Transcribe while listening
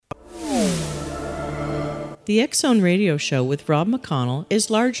The X-Zone Radio Show with Rob McConnell is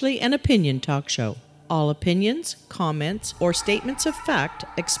largely an opinion talk show. All opinions, comments, or statements of fact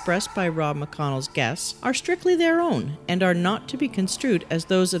expressed by Rob McConnell's guests are strictly their own and are not to be construed as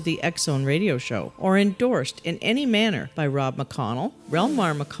those of the X-Zone Radio Show or endorsed in any manner by Rob McConnell,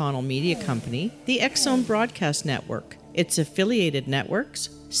 Relmar McConnell Media Company, the X-Zone Broadcast Network, its affiliated networks,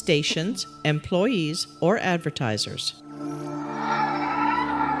 stations, employees, or advertisers.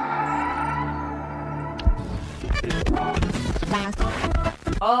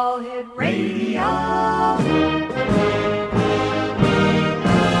 All Hit Radio.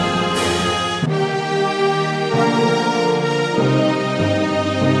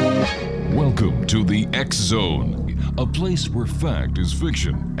 Welcome to the X Zone, a place where fact is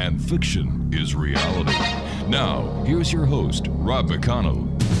fiction and fiction is reality. Now, here's your host, Rob McConnell.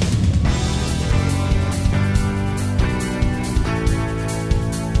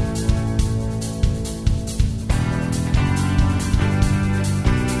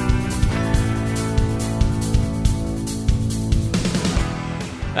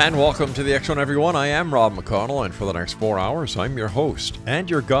 And welcome to the X-Zone, everyone. I am Rob McConnell, and for the next 4 hours, I'm your host and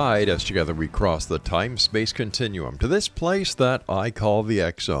your guide as together we cross the time-space continuum to this place that I call the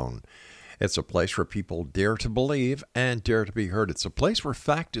X-Zone. It's a place where people dare to believe and dare to be heard. It's a place where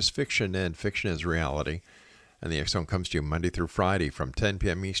fact is fiction and fiction is reality. And the X-Zone comes to you Monday through Friday from 10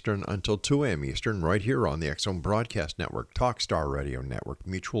 p.m. Eastern until 2 a.m. Eastern, right here on the X-Zone Broadcast Network, Talkstar Radio Network,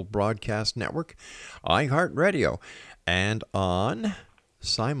 Mutual Broadcast Network, iHeartRadio, and on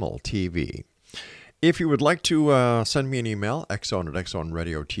Simul TV. If you would like to send me an email, xzone at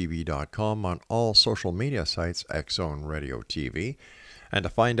xzoneradiotv.com, on all social media sites, X-Zone Radio TV. And to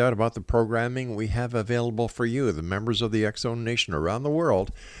find out about the programming we have available for you, the members of the X-Zone Nation around the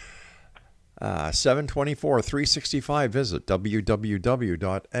world, 724-365, visit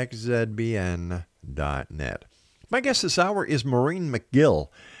www.xzbn.net. My guest this hour is Maureen McGill,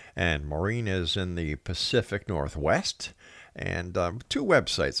 and Maureen is in the Pacific Northwest. And two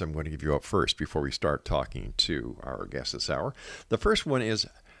websites I'm going to give you up first before we start talking to our guest this hour. The first one is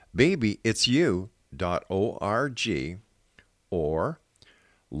babyitsyou.org or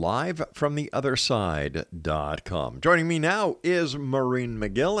livefromtheotherside.com. Joining me now is Maureen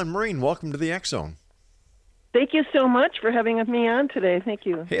McGill. And Maureen, welcome to the X-Zone. Thank you so much for having me on today. Thank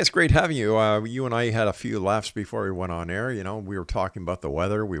you. Hey, it's great having you. You and I had a few laughs before we went on air. You know, we were talking about the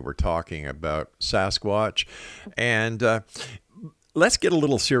weather. We were talking about Sasquatch. And let's get a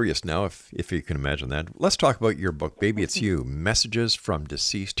little serious now, if you can imagine that. Let's talk about your book, Baby It's You, Messages from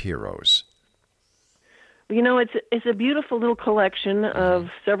Deceased Heroes. You know, it's a beautiful little collection of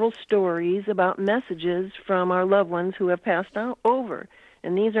several stories about messages from our loved ones who have passed over.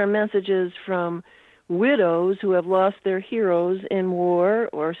 And these are messages from widows who have lost their heroes in war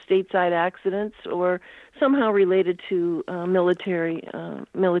or stateside accidents or somehow related to military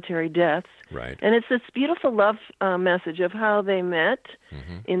deaths. Right. And it's this beautiful love message of how they met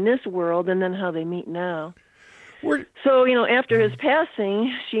in this world and then how they meet now. So, you know, after his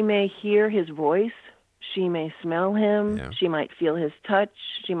passing, she may hear his voice, she may smell him, she might feel his touch,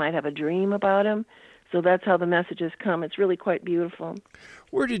 she might have a dream about him. So that's how the messages come. It's really quite beautiful.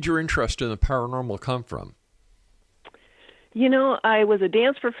 Where did your interest in the paranormal come from? You know, I was a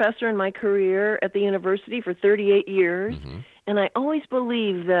dance professor in my career at the university for 38 years, and I always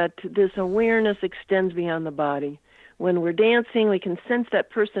believed that this awareness extends beyond the body. When we're dancing, we can sense that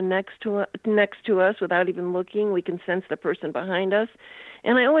person next to us without even looking. We can sense the person behind us.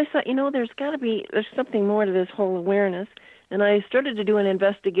 And I always thought, you know, there's something more to this whole awareness. And I started to do an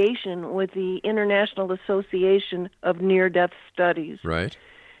investigation with the International Association of Near-Death Studies. Right.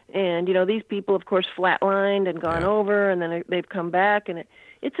 And, you know, these people, of course, flatlined and gone over, and then they've come back. And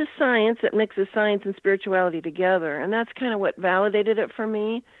it's a science that mixes science and spirituality together. And that's kind of what validated it for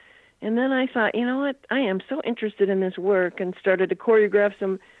me. And then I thought, you know what, I am so interested in this work, and started to choreograph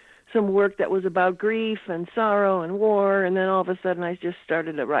some work that was about grief and sorrow and war, and then all of a sudden I just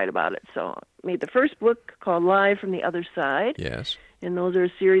started to write about it. So I made the first book called Live from the Other Side. Yes. And those are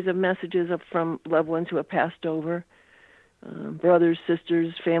a series of messages from loved ones who have passed over, brothers,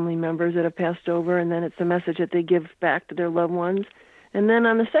 sisters, family members that have passed over, and then it's a message that they give back to their loved ones. And then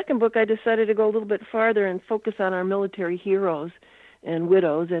on the second book, I decided to go a little bit farther and focus on our military heroes and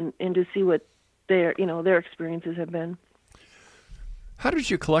widows and to see what their experiences have been. How did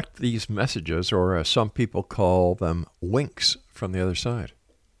you collect these messages, or some people call them winks from the other side?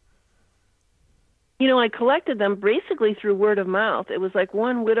 You know, I collected them basically through word of mouth. It was like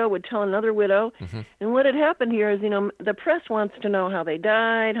one widow would tell another widow. And what had happened here is, you know, the press wants to know how they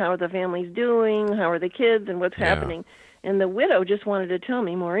died, how are the families doing, how are the kids, and what's happening. And the widow just wanted to tell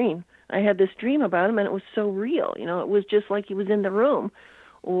me, Maureen, I had this dream about him, and it was so real. It was just like he was in the room.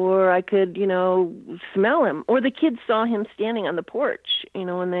 Or I could, smell him. Or the kids saw him standing on the porch,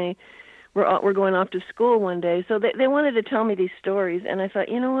 when they were going off to school one day. So they wanted to tell me these stories, and I thought,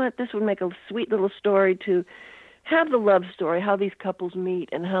 you know what, this would make a sweet little story to have the love story, how these couples meet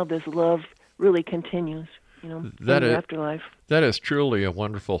and how this love really continues, in the afterlife. That is truly a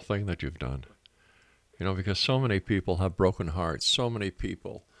wonderful thing that you've done, because so many people have broken hearts. So many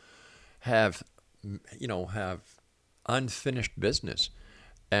people have unfinished business.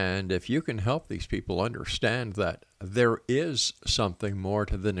 And if you can help these people understand that there is something more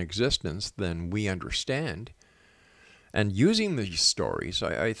to than existence than we understand, and using these stories,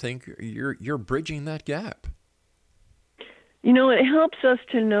 I think you're bridging that gap. It helps us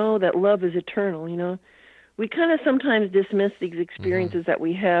to know that love is eternal. We kind of sometimes dismiss these experiences that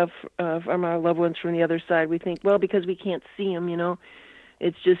we have from our loved ones from the other side. We think, well, because we can't see them,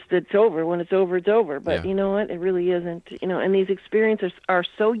 it's just, it's over. When it's over, it's over. But you know what? It really isn't. And these experiences are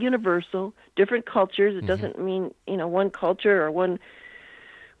so universal, different cultures. It doesn't mean, one culture or one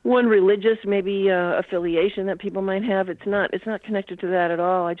religious maybe affiliation that people might have. It's not connected to that at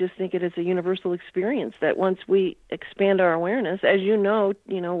all. I just think it is a universal experience that once we expand our awareness, as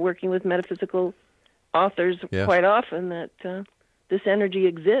working with metaphysical authors quite often, that this energy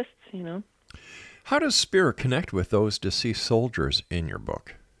exists, How does spirit connect with those deceased soldiers in your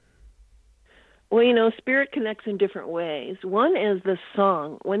book? Well, spirit connects in different ways. One is the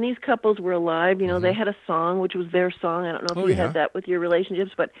song. When these couples were alive, they had a song, which was their song. I don't know if you had that with your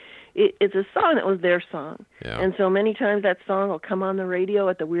relationships, but it's a song that was their song. Yeah. And so many times that song will come on the radio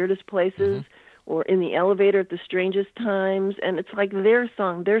at the weirdest places or in the elevator at the strangest times, and it's like their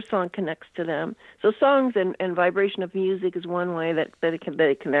song. Their song connects to them. So songs and vibration of music is one way that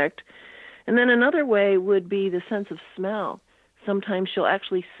they connect. And then another way would be the sense of smell. Sometimes she'll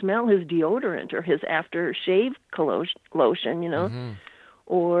actually smell his deodorant or his aftershave lotion,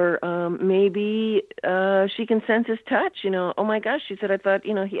 Or maybe she can sense his touch, Oh my gosh, she said, I thought,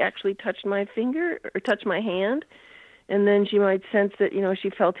 he actually touched my finger or touched my hand. And then she might sense that, she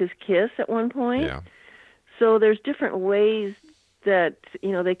felt his kiss at one point. Yeah. So there's different ways that,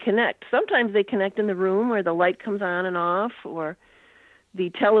 they connect. Sometimes they connect in the room where the light comes on and off, or the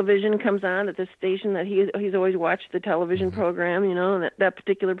television comes on at the station that he's always watched the television program, and that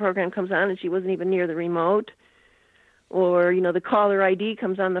particular program comes on and she wasn't even near the remote. Or, the caller ID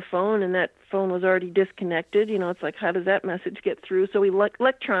comes on the phone and that phone was already disconnected. It's like, how does that message get through? So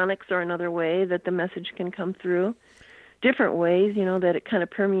electronics are another way that the message can come through. Different ways, that it kind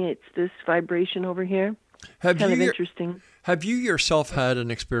of permeates this vibration over here. Kind of interesting. Have you yourself had an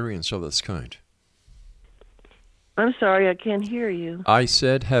experience of this kind? I'm sorry, I can't hear you. I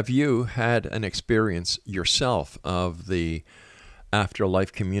said, have you had an experience yourself of the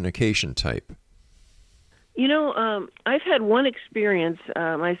afterlife communication type? I've had one experience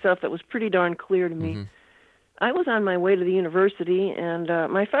myself that was pretty darn clear to me. I was on my way to the university, and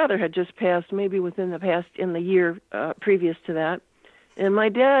my father had just passed, maybe in the year previous to that. And my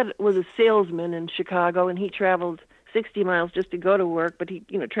dad was a salesman in Chicago, and he traveled 60 miles just to go to work, but he,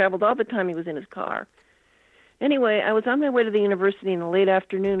 traveled all the time he was in his car. Anyway, I was on my way to the university in the late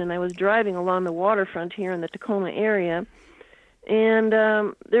afternoon, and I was driving along the waterfront here in the Tacoma area, and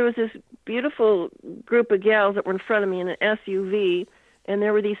there was this beautiful group of gals that were in front of me in an SUV, and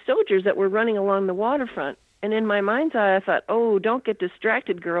there were these soldiers that were running along the waterfront. And in my mind's eye, I thought, oh, don't get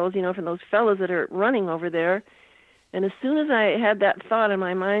distracted, girls, from those fellas that are running over there. And as soon as I had that thought in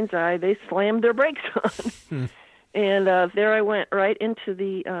my mind's eye, they slammed their brakes on. And there I went right into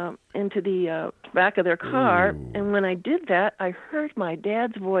the back of their car. Ooh. And when I did that, I heard my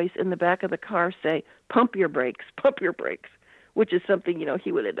dad's voice in the back of the car say, pump your brakes, which is something,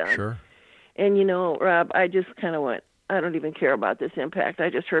 he would have done. Sure. And, Rob, I just kind of went, I don't even care about this impact. I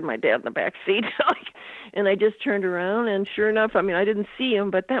just heard my dad in the back seat. And I just turned around, and sure enough, I didn't see him,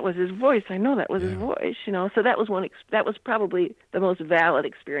 but that was his voice. I know that was his voice, So that was probably the most valid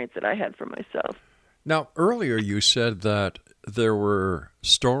experience that I had for myself. Now, earlier you said that there were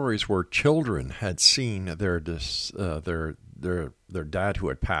stories where children had seen their dad who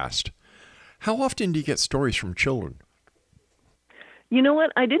had passed. How often do you get stories from children? You know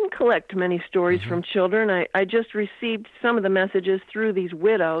what? I didn't collect many stories from children. I just received some of the messages through these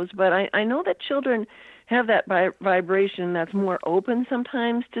widows, but I know that children have that vibration that's more open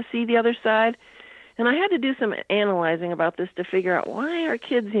sometimes to see the other side. And I had to do some analyzing about this to figure out why are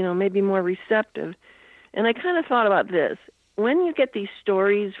kids, maybe more receptive. And I kind of thought about this. When you get these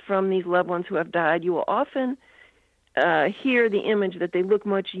stories from these loved ones who have died, you will often hear the image that they look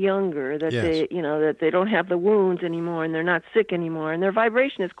much younger, that Yes. that they don't have the wounds anymore, and they're not sick anymore, and their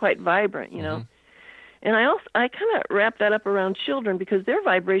vibration is quite vibrant, And I kind of wrap that up around children because their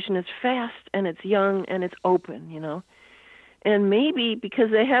vibration is fast and it's young and it's open, And maybe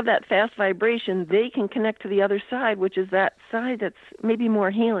because they have that fast vibration, they can connect to the other side, which is that side that's maybe more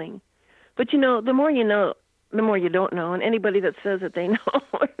healing. But the more you know, the more you don't know. And anybody that says that they know,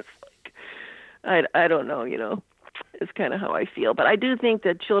 it's like, I don't know, It's kind of how I feel. But I do think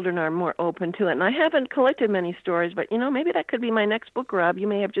that children are more open to it. And I haven't collected many stories, but, maybe that could be my next book, Rob. You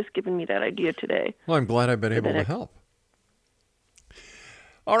may have just given me that idea today. Well, I'm glad I've been able to help.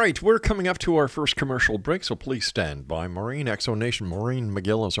 All right, we're coming up to our first commercial break, so please stand by. Maureen, Exo Nation. Maureen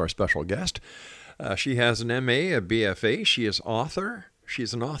McGill is our special guest. She has an MA, a BFA. She is author.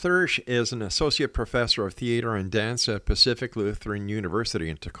 She's an author. She is an associate professor of theater and dance at Pacific Lutheran University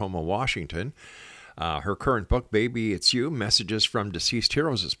in Tacoma, Washington. Her current book, Baby It's You, Messages from Deceased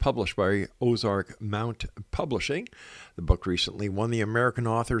Heroes, is published by Ozark Mount Publishing. The book recently won the American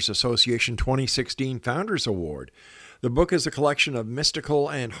Authors Association 2016 Founders Award. The book is a collection of mystical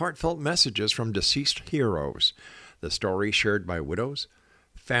and heartfelt messages from deceased heroes. The stories shared by widows,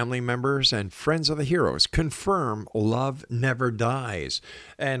 family members, and friends of the heroes confirm love never dies.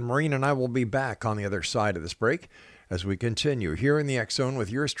 And Maureen and I will be back on the other side of this break as we continue here in the X Zone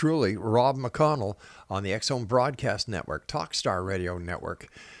with yours truly, Rob McConnell, on the X Zone Broadcast Network, Talkstar Radio Network,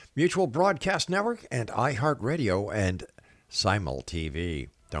 Mutual Broadcast Network, and iHeartRadio and Simul TV.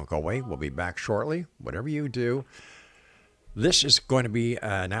 Don't go away. We'll be back shortly. Whatever you do, this is going to be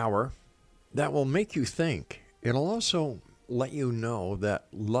an hour that will make you think. It'll also let you know that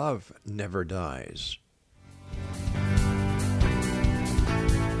love never dies.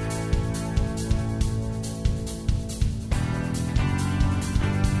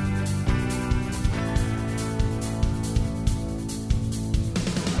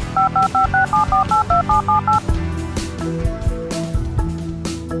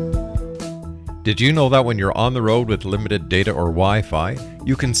 Did you know that when you're on the road with limited data or Wi-Fi,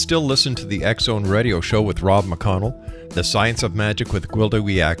 you can still listen to the X Zone Radio Show with Rob McConnell, The Science of Magic with Gwilda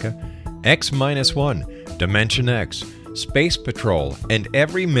Wiyaka, X-1, Dimension X, Space Patrol, and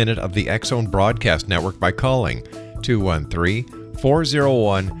every minute of the X Zone Broadcast Network by calling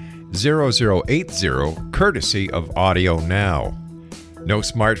 213-401-0080, courtesy of Audio Now. No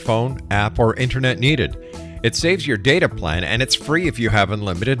smartphone, app, or internet needed. It saves your data plan and it's free if you have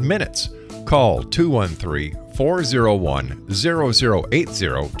unlimited minutes. Call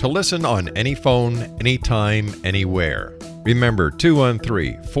 213-401-0080 to listen on any phone, anytime, anywhere. Remember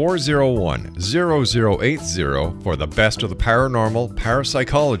 213-401-0080 for the best of the paranormal,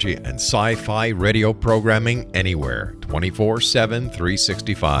 parapsychology, and sci-fi radio programming anywhere, 24/7,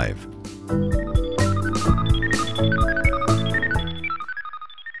 365.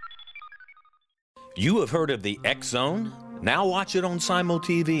 You have heard of the X Zone? Now watch it on Simul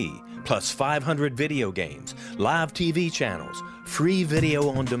TV, plus 500 video games, live TV channels, free video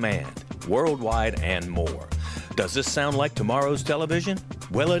on demand, worldwide, and more. Does this sound like tomorrow's television?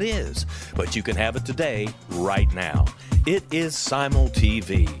 Well, it is, but you can have it today, right now. It is Simul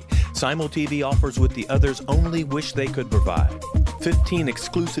TV. Simul TV offers what the others only wish they could provide. 15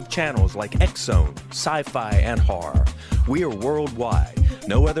 exclusive channels like X Zone, sci-fi, and horror. We are worldwide.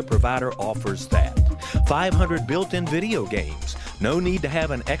 No other provider offers that. 500 built-in video games. No need to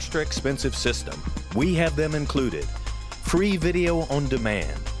have an extra expensive system. We have them included. Free video on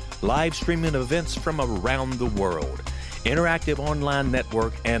demand. Live streaming events from around the world. Interactive online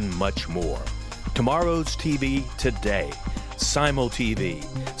network, and much more. Tomorrow's TV today. Simul TV.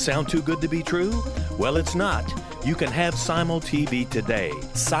 Sound too good to be true? Well, it's not. You can have Simul TV today.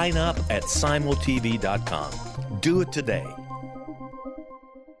 Sign up at simultv.com. Do it today.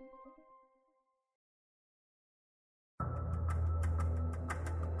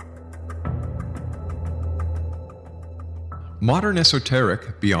 Modern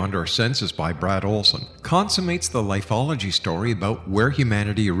Esoteric, Beyond Our Senses by Brad Olson, consummates the lifeology story about where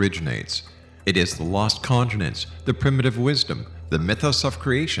humanity originates. It is the lost continents, the primitive wisdom, the mythos of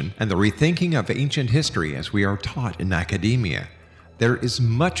creation, and the rethinking of ancient history as we are taught in academia. There is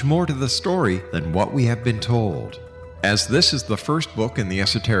much more to the story than what we have been told. As this is the first book in the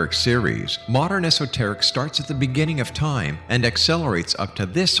Esoteric series, Modern Esoteric starts at the beginning of time and accelerates up to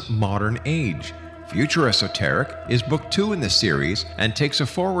this modern age. Future Esoteric is book 2 in the series and takes a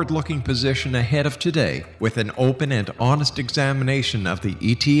forward-looking position ahead of today with an open and honest examination of the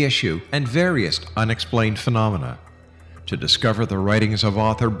ET issue and various unexplained phenomena. To discover the writings of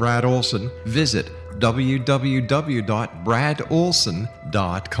author Brad Olson, visit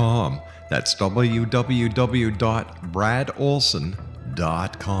www.bradolson.com. That's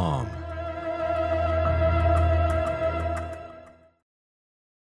www.bradolson.com.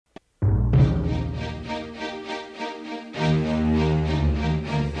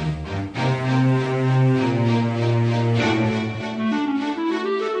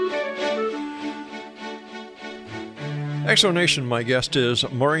 Exonation, my guest is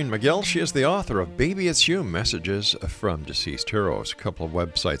Maureen McGill. She is the author of Baby It's You, Messages from Deceased Heroes. A couple of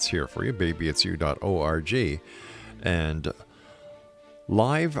websites here for you, babyitsyou.org and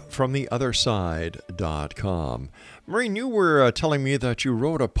livefromtheotherside.com. Maureen, you were telling me that you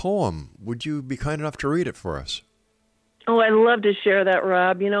wrote a poem. Would you be kind enough to read it for us? Oh, I'd love to share that,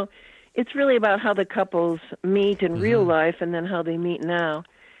 Rob. You know, it's really about how the couples meet in real life and then how they meet now.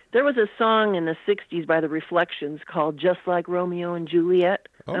 There was a song in the 60s by the Reflections called Just Like Romeo and Juliet.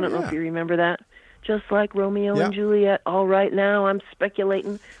 I don't know if you remember that. Just like Romeo and Juliet. All right, now I'm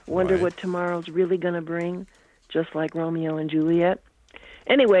speculating. Wonder what tomorrow's really going to bring. Just like Romeo and Juliet.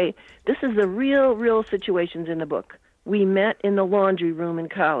 Anyway, this is the real situations in the book. We met in the laundry room in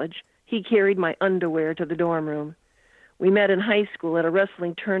college. He carried my underwear to the dorm room. We met in high school at a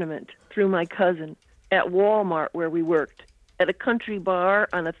wrestling tournament through my cousin, at Walmart where we worked, at a country bar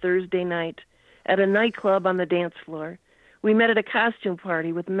on a Thursday night, at a nightclub on the dance floor. We met at a costume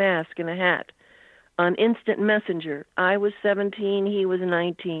party with mask and a hat. On Instant Messenger, I was 17, he was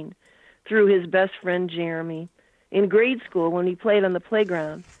 19, through his best friend Jeremy. In grade school when we played on the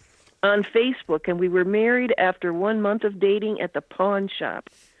playground. On Facebook, and we were married after 1 month of dating at the pawn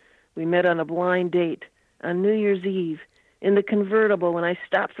shop. We met on a blind date on New Year's Eve in the convertible when I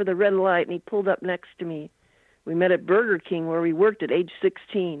stopped for the red light and he pulled up next to me. We met at Burger King where we worked at age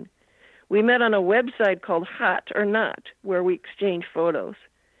 16. We met on a website called Hot or Not where we exchanged photos.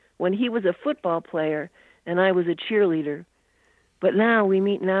 When he was a football player and I was a cheerleader. But now we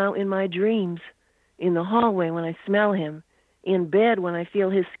meet now in my dreams, in the hallway when I smell him, in bed when I feel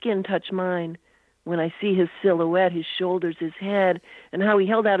his skin touch mine, when I see his silhouette, his shoulders, his head, and how he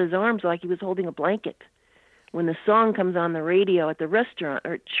held out his arms like he was holding a blanket. When the song comes on the radio at the restaurant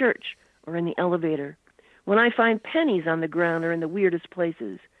or at church or in the elevator. When I find pennies on the ground or in the weirdest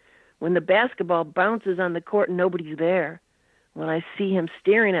places. When the basketball bounces on the court and nobody's there. When I see him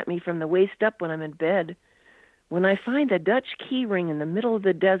staring at me from the waist up when I'm in bed. When I find a Dutch key ring in the middle of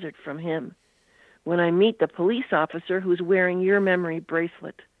the desert from him. When I meet the police officer who's wearing your memory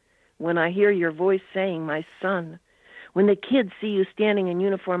bracelet. When I hear your voice saying, my son. When the kids see you standing in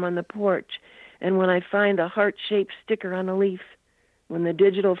uniform on the porch. And when I find a heart-shaped sticker on a leaf. When the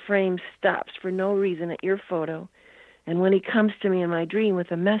digital frame stops for no reason at your photo. And when he comes to me in my dream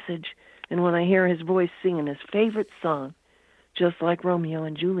with a message. And when I hear his voice singing his favorite song. Just like Romeo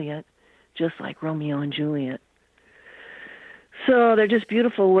and Juliet. Just like Romeo and Juliet. So they're just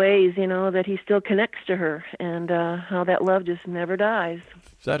beautiful ways, you know, that he still connects to her and how that love just never dies.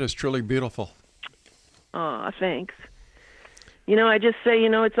 That is truly beautiful. Aw, thanks. You know, I just say, you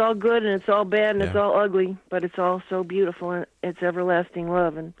know, it's all good and it's all bad and it's all ugly, but it's all so beautiful and it's everlasting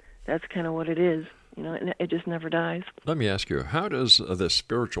love, and that's kind of what it is. You know, it just never dies. Let me ask you, how does this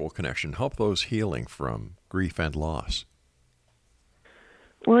spiritual connection help those healing from grief and loss?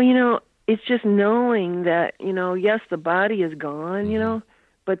 Well, you know, it's just knowing that, you know, yes, the body is gone, you know,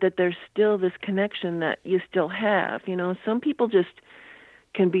 but that there's still this connection that you still have. You know, some people just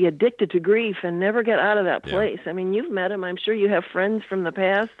can be addicted to grief and never get out of that place. I mean, you've met them. I'm sure you have friends from the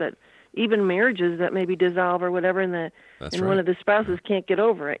past that even marriages that maybe dissolve or whatever, and one of the spouses can't get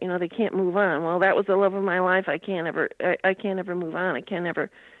over it. You know, they can't move on. Well, that was the love of my life. I can't ever move on. I can't ever,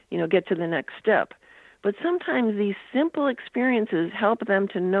 you know, get to the next step. But sometimes these simple experiences help them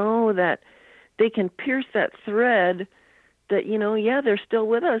to know that they can pierce that thread that, you know, yeah, they're still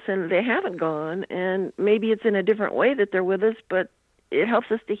with us and they haven't gone. And maybe it's in a different way that they're with us, but it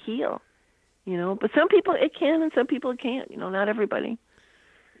helps us to heal, you know. But some people it can and some people it can't, you know, not everybody.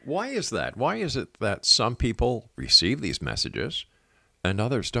 Why is that? Why is it that some people receive these messages and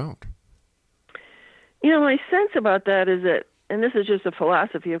others don't? You know, my sense about that is that, and this is just a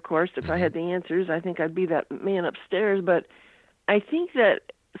philosophy, of course. If I had the answers, I think I'd be that man upstairs. But I think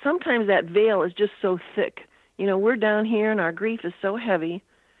that sometimes that veil is just so thick. You know, we're down here and our grief is so heavy,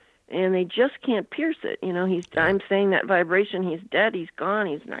 and they just can't pierce it. You know, I'm saying that vibration, he's dead, he's gone,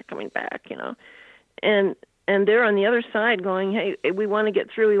 he's not coming back, you know. And they're on the other side going, hey, we want to get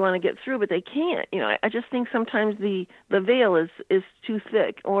through, but they can't. You know, I just think sometimes the veil is too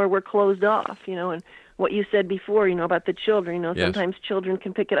thick, or we're closed off, you know. And what you said before, you know, about the children, you know, sometimes children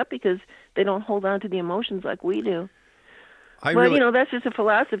can pick it up because they don't hold on to the emotions like we do. That's just a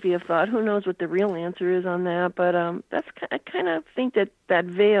philosophy of thought. Who knows what the real answer is on that? But I kind of think that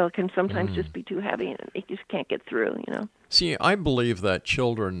veil can sometimes just be too heavy, and it just can't get through, See, I believe that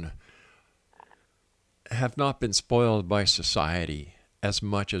children have not been spoiled by society as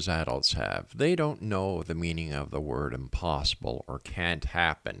much as adults have. They don't know the meaning of the word impossible or can't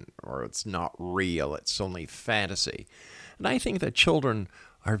happen or it's not real, it's only fantasy. And I think that children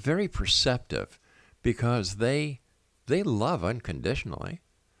are very perceptive because they love unconditionally.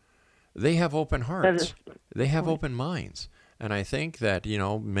 They have open hearts. They have open minds. And I think that,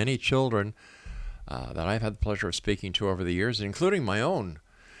 many children that I've had the pleasure of speaking to over the years, including my own,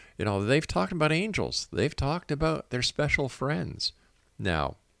 they've talked about angels. They've talked about their special friends.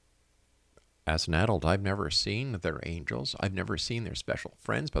 Now, as an adult, I've never seen their angels. I've never seen their special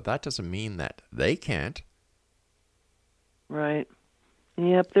friends, but that doesn't mean that they can't. Right.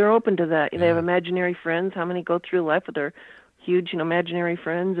 Yep, they're open to that. They have imaginary friends. How many go through life with their huge, imaginary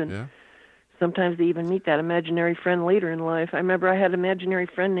friends? And sometimes they even meet that imaginary friend later in life. I remember I had an imaginary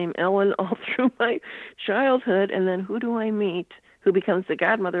friend named Ellen all through my childhood, and then who do I meet who becomes the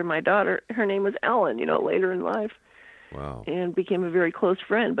godmother of my daughter? Her name was Ellen, later in life. Wow. And became a very close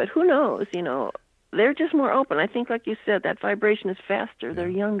friend. But who knows, they're just more open. I think, like you said, that vibration is faster. Yeah. They're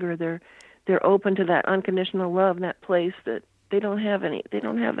younger. They're open to that unconditional love in that place that they don't have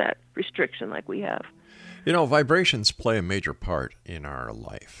that restriction like we have. Vibrations play a major part in our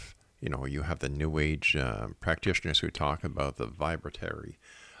life. You have the New Age practitioners who talk about the vibratory,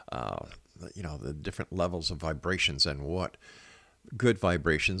 the different levels of vibrations and what good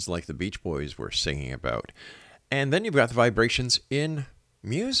vibrations like the Beach Boys were singing about. And then you've got the vibrations in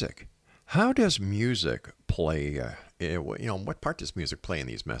music. How does music play, what part does music play in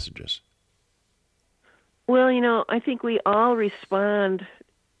these messages? Well, I think we all respond,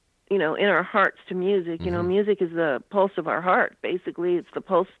 in our hearts to music. Music is the pulse of our heart. Basically, it's the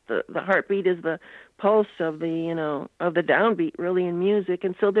pulse, the heartbeat is the pulse of the, of the downbeat, really, in music.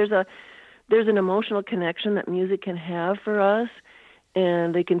 And so there's an emotional connection that music can have for us,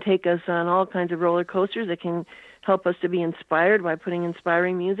 and they can take us on all kinds of roller coasters. It can help us to be inspired by putting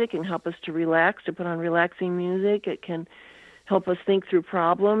inspiring music, and help us to relax, to put on relaxing music. It can help us think through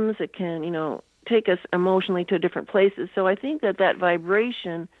problems. It can, take us emotionally to different places. So I think that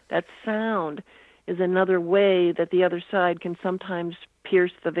vibration, that sound, is another way that the other side can sometimes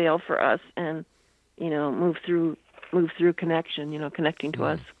pierce the veil for us and, move through connection, connecting to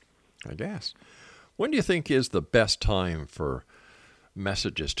us. I guess. When do you think is the best time for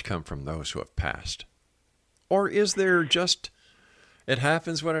messages to come from those who have passed? Or is there just, it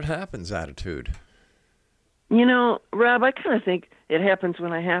happens when it happens attitude? Rob, I kind of think it happens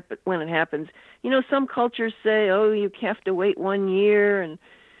when it happens. Some cultures say, you have to wait 1 year and,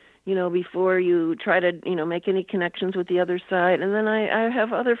 before you try to, make any connections with the other side. And then I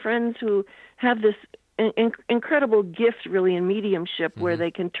have other friends who have this incredible gift, really, in mediumship, where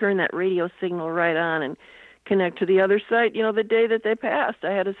they can turn that radio signal right on and connect to the other side, the day that they passed.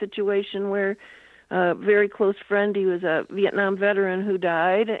 I had a situation where a very close friend, he was a Vietnam veteran who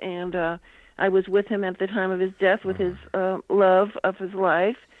died, and I was with him at the time of his death with his love of his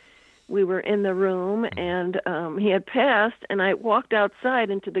life. We were in the room, and he had passed, and I walked outside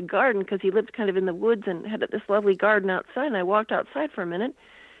into the garden because he lived kind of in the woods and had this lovely garden outside, and I walked outside for a minute,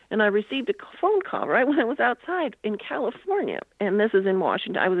 and I received a phone call right when I was outside in California, and this is in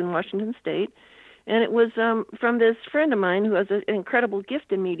Washington. I was in Washington State, and it was from this friend of mine who has an incredible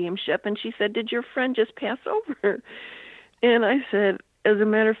gift in mediumship, and she said, "Did your friend just pass over?" And I said, "As a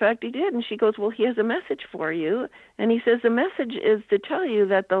matter of fact, he did." And she goes, "Well, he has a message for you." And he says, "The message is to tell you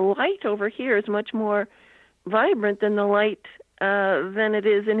that the light over here is much more vibrant than the light than it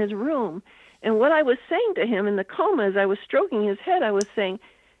is in his room." And what I was saying to him in the coma, as I was stroking his head, I was saying,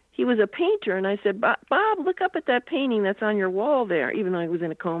 he was a painter, and I said, "Bob, look up at that painting that's on your wall there," even though he was in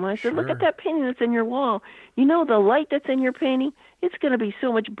a coma. I said, "Look at that painting that's in your wall. The light that's in your painting, it's going to be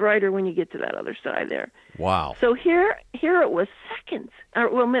so much brighter when you get to that other side there." Wow. So here it was seconds,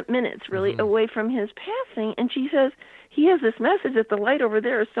 minutes, really, away from his passing, and she says, he has this message that the light over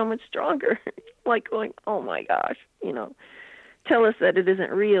there is so much stronger. Like going, oh my gosh, tell us that it isn't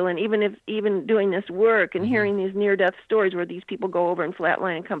real. And even doing this work and hearing these near-death stories where these people go over and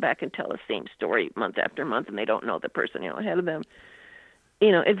flatline and come back and tell the same story month after month, and they don't know the person ahead of them,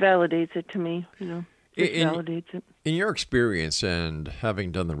 it validates it to me. It validates it. In your experience and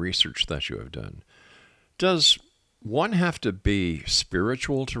having done the research that you have done, does one have to be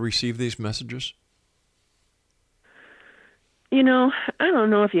spiritual to receive these messages? I don't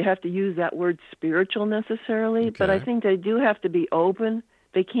know if you have to use that word spiritual necessarily, but I think they do have to be open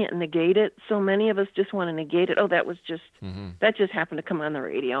they can't negate it. So many of us just want to negate it. Oh, that just happened to come on the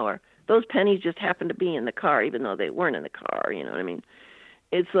radio, or those pennies just happened to be in the car, even though they weren't in the car. You know what I mean?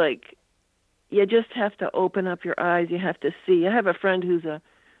 It's like you just have to open up your eyes. You have to see. I have a friend who's a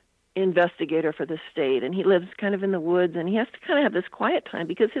investigator for the state, and he lives kind of in the woods, and he has to kind of have this quiet time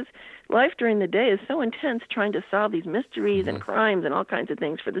because his life during the day is so intense trying to solve these mysteries and crimes and all kinds of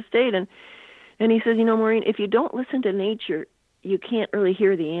things for the state. And he says, Maureen, if you don't listen to nature, you can't really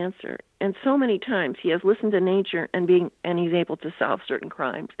hear the answer. And so many times he has listened to nature and he's able to solve certain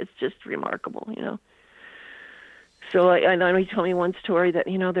crimes. It's just remarkable, So I know he told me one story that,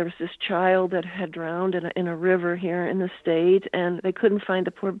 there was this child that had drowned in a river here in the state, and they couldn't find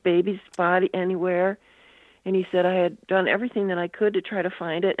the poor baby's body anywhere. And he said, I had done everything that I could to try to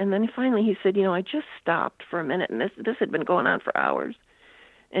find it. And then finally he said, I just stopped for a minute, and this had been going on for hours.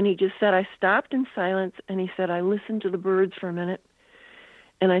 And he just said, I stopped in silence, and he said, I listened to the birds for a minute.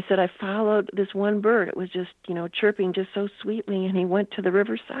 And I said, I followed this one bird. It was just, chirping just so sweetly. And he went to the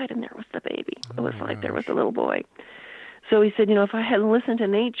riverside, and there was the baby. It was like there was a little boy. So he said, if I hadn't listened to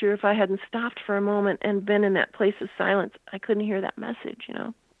nature, if I hadn't stopped for a moment and been in that place of silence, I couldn't hear that message,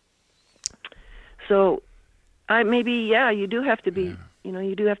 So you do have to be,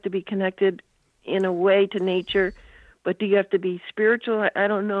 you do have to be connected in a way to nature, but do you have to be spiritual? I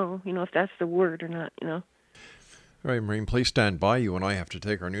don't know, if that's the word or not, All right, Maureen, please stand by. You and I have to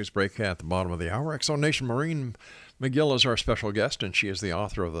take our news break at the bottom of the hour. X Zone Nation, Maureen McGill is our special guest, and she is the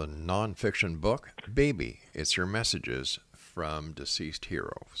author of the nonfiction book, Baby, It's Your Messages from Deceased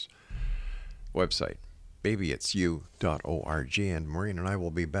Heroes. Website, babyitsyou.org. And Maureen and I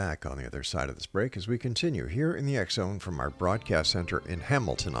will be back on the other side of this break as we continue here in the X Zone from our broadcast center in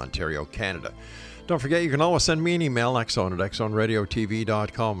Hamilton, Ontario, Canada. Don't forget, you can always send me an email,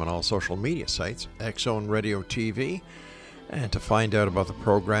 xzoneradiotv.com, on all social media sites, Xzone Radio TV. And to find out about the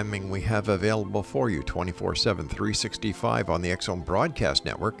programming we have available for you 24/7, 365 on the X Zone Broadcast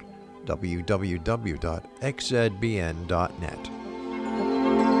Network, www.xzbn.net.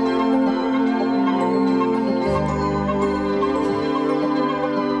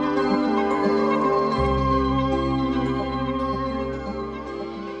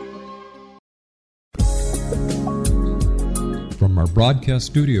 From our broadcast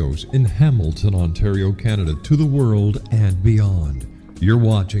studios in Hamilton, Ontario, Canada, to the world and beyond, you're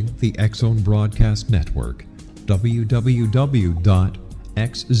watching the X Zone Broadcast Network, www.xzbn.net.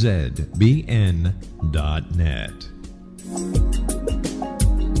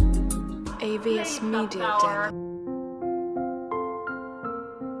 AVS Media Demo.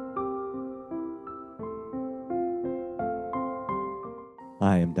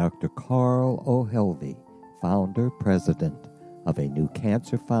 I am Dr. Carl O'Helvey, founder, president of a new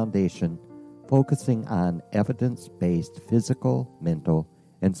cancer foundation focusing on evidence-based physical, mental,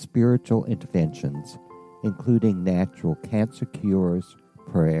 and spiritual interventions, including natural cancer cures,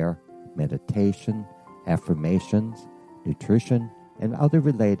 prayer, meditation, affirmations, nutrition, and other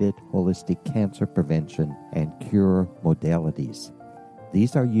related holistic cancer prevention and cure modalities.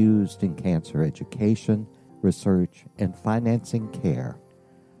 These are used in cancer education, research, and financing care.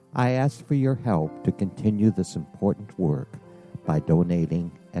 I ask for your help to continue this important work by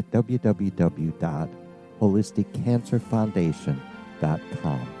donating at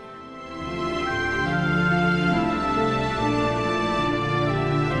www.holisticcancerfoundation.com.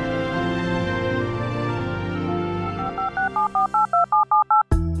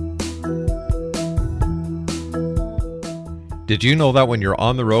 Did you know that when you're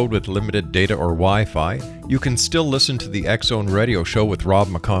on the road with limited data or Wi-Fi, you can still listen to the X Zone Radio Show with Rob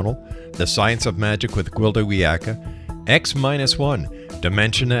McConnell, The Science of Magic with Gwilda Wiyaka, X-1,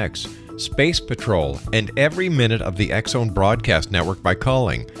 Dimension X, Space Patrol, and every minute of the X Zone Broadcast Network by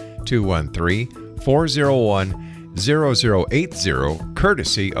calling 213-401-0080,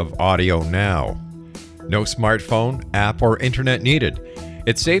 courtesy of Audio Now. No smartphone, app, or internet needed.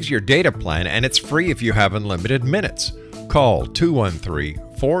 It saves your data plan, and it's free if you have unlimited minutes. Call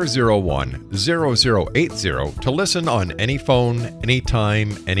 213-401-0080 to listen on any phone,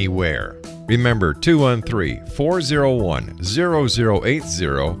 anytime, anywhere. Remember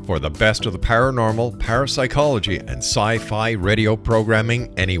 213-401-0080 for the best of the paranormal, parapsychology, and sci-fi radio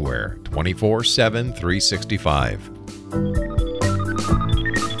programming anywhere, 24/7, 365.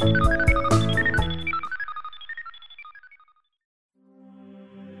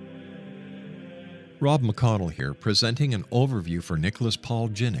 Rob McConnell here, presenting an overview for Nicholas Paul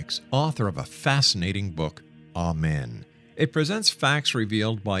Jennings, author of a fascinating book, Amen. It presents facts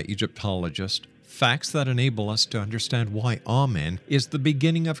revealed by Egyptologists, facts that enable us to understand why Amen is the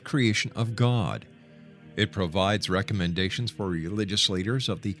beginning of creation of God. It provides recommendations for religious leaders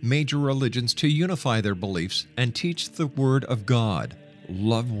of the major religions to unify their beliefs and teach the Word of God.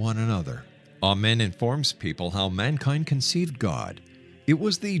 Love one another. Amen informs people how mankind conceived God. It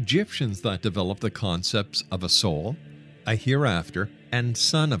was the Egyptians that developed the concepts of a soul, a hereafter, and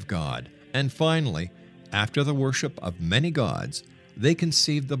Son of God. And finally, after the worship of many gods, they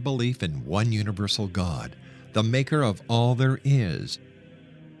conceived the belief in one universal God, the maker of all there is.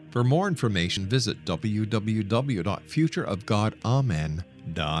 For more information, visit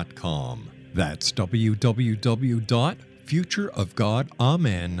www.futureofgodamen.com. That's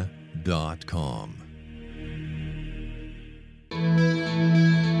www.futureofgodamen.com.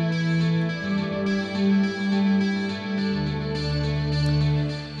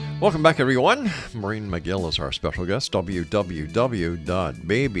 Welcome back, everyone. Maureen McGill is our special guest.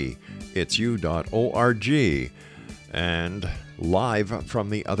 www.babyitsyou.org and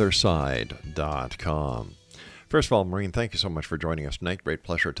livefromtheotherside.com. First of all, Maureen, thank you so much for joining us tonight. Great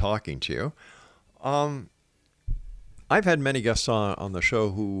pleasure talking to you. I've had many guests on the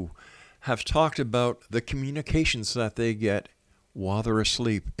show who have talked about the communications that they get while they're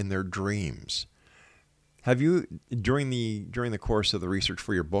asleep in their dreams. Have you, during the course of the research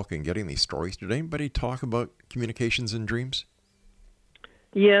for your book and getting these stories, did anybody talk about communications in dreams?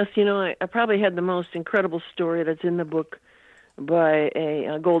 Yes, I probably had the most incredible story that's in the book by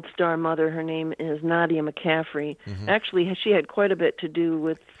a Gold Star mother. Her name is Nadia McCaffrey. Mm-hmm. Actually, she had quite a bit to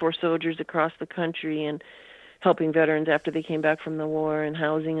do for soldiers across the country and helping veterans after they came back from the war and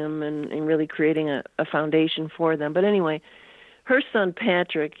housing them and really creating a foundation for them. But anyway, her son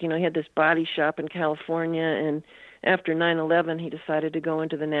Patrick, he had this body shop in California, and after 9/11, he decided to go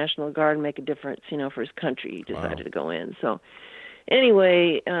into the National Guard and make a difference, for his country. He decided to go in. So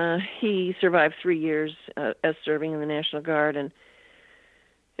anyway, he survived 3 years as serving in the National Guard, and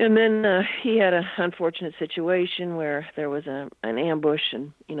then he had an unfortunate situation where there was an ambush,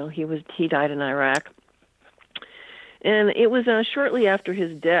 and he died in Iraq. And it was shortly after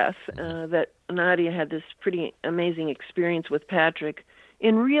his death that Nadia had this pretty amazing experience with Patrick.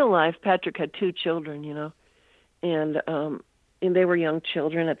 In real life, Patrick had 2 children, and they were young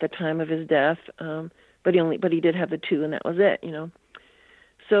children at the time of his death. But he did have the 2, and that was it,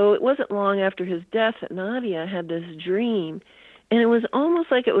 So it wasn't long after his death that Nadia had this dream, and it was almost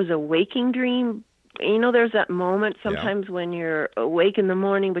like it was a waking dream. There's that moment sometimes when you're awake in the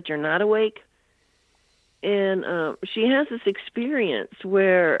morning, but you're not awake. And she has this experience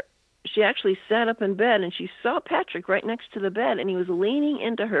where she actually sat up in bed, and she saw Patrick right next to the bed, and he was leaning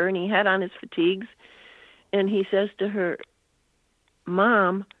into her, and he had on his fatigues, and he says to her,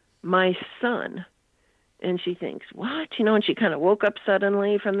 "Mom, my son." And she thinks, what? And she kind of woke up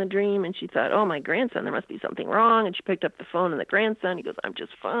suddenly from the dream, and she thought, oh, my grandson, there must be something wrong. And she picked up the phone, and the grandson, he goes, I'm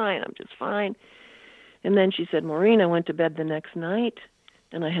just fine. And then she said, Maureen, I went to bed the next night,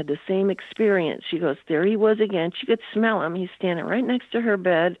 and I had the same experience. She goes, there he was again. She could smell him. He's standing right next to her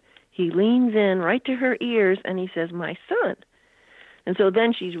bed. He leans in right to her ears, and he says, my son. And so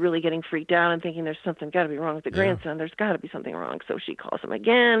then she's really getting freaked out and thinking there's something got to be wrong with the grandson. There's got to be something wrong. So she calls him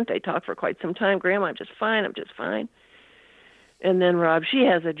again. They talk for quite some time. Grandma, I'm just fine. And then, Rob, she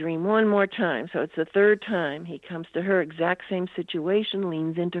has a dream one more time. So it's the 3rd time. He comes to her, exact same situation,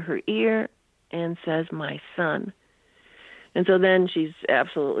 leans into her ear and says, my son. And so then she's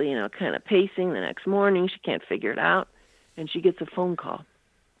absolutely, kind of pacing the next morning. She can't figure it out. And she gets a phone call.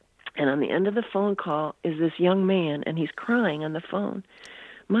 And on the end of the phone call is this young man, and he's crying on the phone.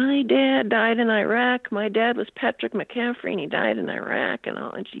 My dad died in Iraq. My dad was Patrick McCaffrey, and he died in Iraq, and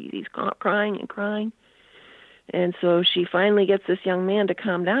all. And he's crying and crying. And so she finally gets this young man to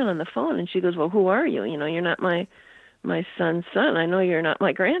calm down on the phone, and she goes, well, who are you? You're not my son's son. I know you're not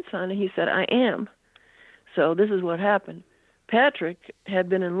my grandson. And he said, I am. So this is what happened. Patrick had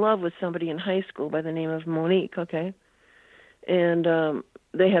been in love with somebody in high school by the name of Monique, okay? And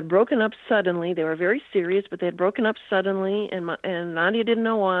they had broken up suddenly. They were very serious, but they had broken up suddenly, and Nadia didn't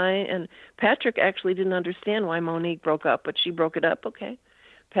know why, and Patrick actually didn't understand why Monique broke up, but she broke it up, okay?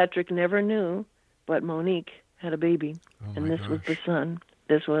 Patrick never knew, but Monique had a baby, and this was the son.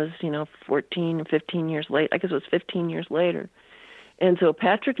 This was, 14, 15 years later. I guess it was 15 years later. And so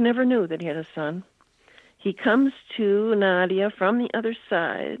Patrick never knew that he had a son. He comes to Nadia from the other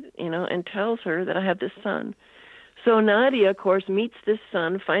side, and tells her that I have this son. So Nadia, of course, meets this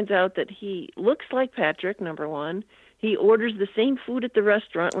son, finds out that he looks like Patrick, number one. He orders the same food at the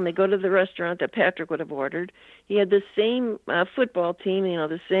restaurant when they go to the restaurant that Patrick would have ordered. He had the same football team,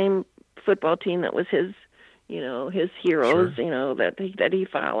 the same football team that was his, his heroes, sure. That he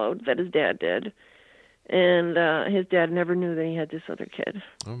followed, that his dad did. And his dad never knew that he had this other kid.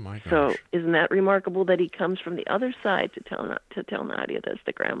 Oh my gosh! So isn't that remarkable that he comes from the other side to tell Nadia that's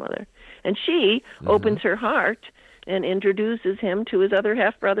the grandmother, and she opens her heart and introduces him to his other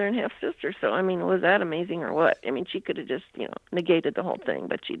half brother and half sister. So I mean, was that amazing or what? I mean, she could have just negated the whole thing,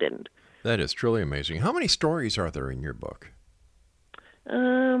 but she didn't. That is truly amazing. How many stories are there in your book?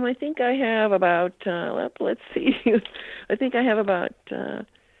 I think I have about. Let's see. I think I have about.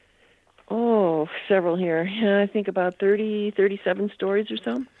 Several here. I think about 37 stories or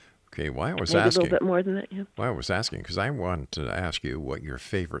so. Okay, why I was Maybe asking. a little bit more than that, yeah. Why I was asking, because I wanted to ask you what your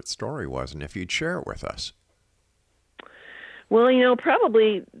favorite story was and if you'd share it with us. Well,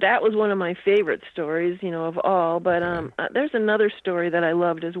 probably that was one of my favorite stories, of all. But there's another story that I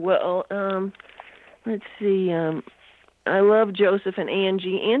loved as well. Let's see. I love Joseph and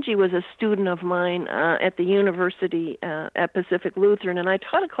Angie. Angie was a student of mine at the university at Pacific Lutheran, and I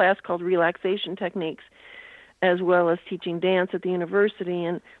taught a class called Relaxation Techniques, as well as teaching dance at the university.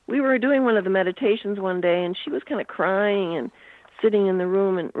 And we were doing one of the meditations one day, and she was kind of crying and sitting in the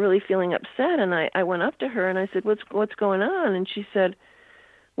room and really feeling upset. And I went up to her and I said, "What's going on?" And she said,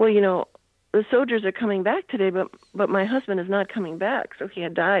 "Well, the soldiers are coming back today, but my husband is not coming back. So he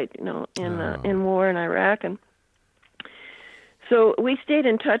had died, in war in Iraq." And so we stayed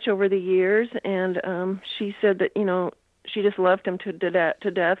in touch over the years, and she said that, she just loved him to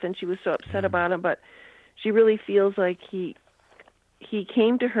death, and she was so upset about him, but she really feels like he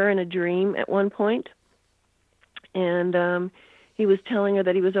came to her in a dream at one point, and he was telling her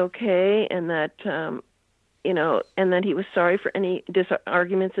that he was okay, and that, and that he was sorry for any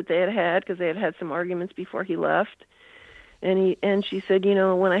arguments that they had, because they had had some arguments before he left. And she said,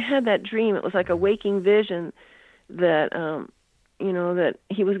 when I had that dream, it was like a waking vision that, that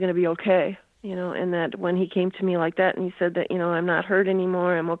he was going to be okay, and that when he came to me like that and he said that, I'm not hurt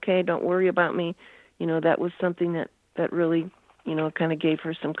anymore, I'm okay, don't worry about me, that was something that really, kind of gave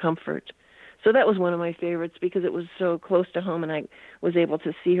her some comfort. So that was one of my favorites because it was so close to home, and I was able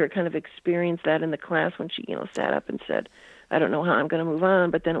to see her kind of experience that in the class when she, sat up and said, I don't know how I'm going to move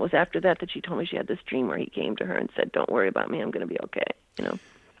on. But then it was after that she told me she had this dream where he came to her and said, don't worry about me, I'm going to be okay,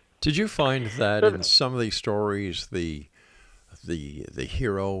 Did you find that in some of these stories, the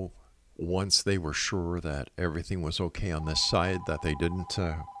hero, once they were sure that everything was okay on this side, that they didn't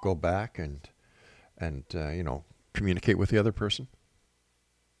go back and communicate with the other person?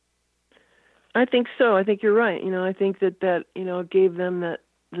 I think so. I think you're right. I think that gave them the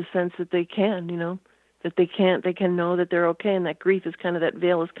sense that they can, that they can know that they're okay, and that grief is kind of, that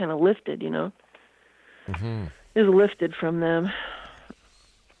veil is kind of lifted, Mm-hmm. is lifted from them.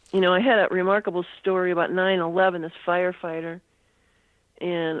 I had a remarkable story about 9/11, this firefighter,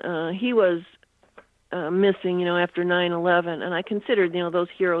 and he was missing, after 9/11, and I considered, those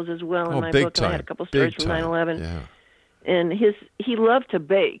heroes as well in my book. Time. I had a couple stories from 9/11. Yeah. And he loved to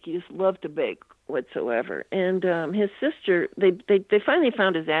bake. He just loved to bake whatsoever. And his sister, they finally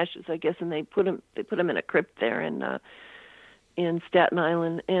found his ashes, I guess, and they put him in a crypt there in Staten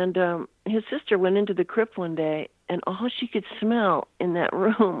Island. And his sister went into the crypt one day, and all she could smell in that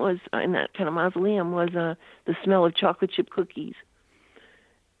room was, in that kind of mausoleum, was the smell of chocolate chip cookies.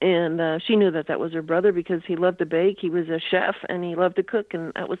 And she knew that was her brother because he loved to bake. He was a chef, and he loved to cook,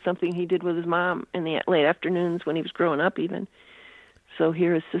 and that was something he did with his mom in the late afternoons when he was growing up even. So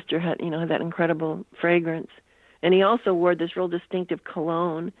here his sister had, that incredible fragrance. And he also wore this real distinctive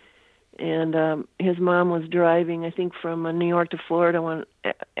cologne. And his mom was driving, I think, from New York to Florida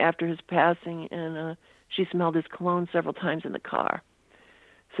after his passing, and she smelled his cologne several times in the car.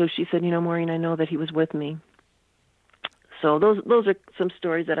 So she said, Maureen, I know that he was with me. So those are some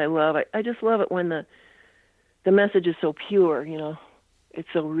stories that I love. I just love it when the message is so pure, it's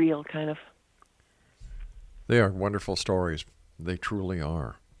so real, kind of. They are wonderful stories. They truly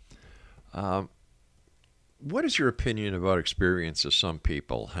are. What is your opinion about experiences some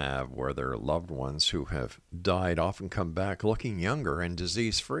people have where their loved ones who have died often come back looking younger and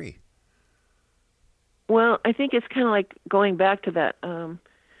disease-free? Well, I think it's kind of like going back to that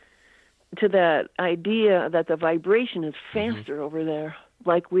idea that the vibration is faster over there,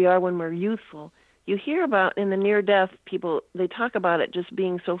 like we are when we're youthful. You hear about in the near-death people, they talk about it just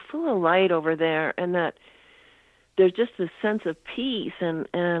being so full of light over there, and that there's just this sense of peace, and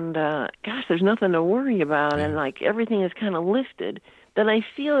gosh, there's nothing to worry about, and like everything is kind of lifted. Then I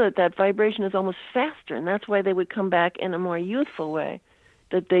feel that vibration is almost faster, and that's why they would come back in a more youthful way,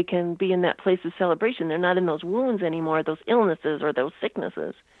 that they can be in that place of celebration. They're not in those wounds anymore, those illnesses or those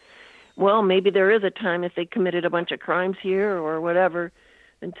sicknesses. Well, maybe there is a time if they committed a bunch of crimes here or whatever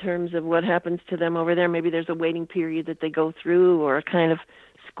in terms of what happens to them over there. Maybe there's a waiting period that they go through or a kind of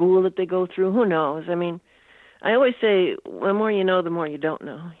school that they go through. Who knows? I mean, I always say, the more you know, the more you don't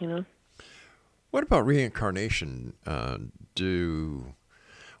know, you know? What about reincarnation?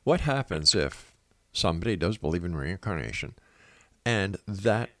 What happens if somebody does believe in reincarnation and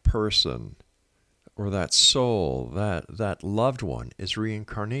that person or that soul, that loved one is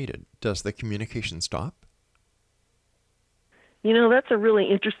reincarnated? Does the communication stop? You know, that's a really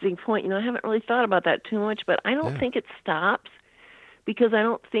interesting point. You know, I haven't really thought about that too much, but I don't think it stops because I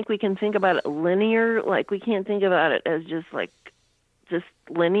don't think we can think about it linear. Like, we can't think about it as just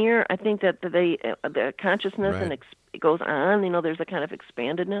linear. I think that the consciousness and it goes on. You know, there's a kind of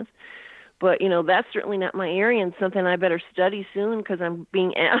expandedness. But, you know, that's certainly not my area and something I better study soon because I'm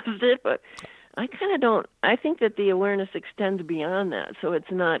being asked it. But I kind of don't. I think that the awareness extends beyond that, so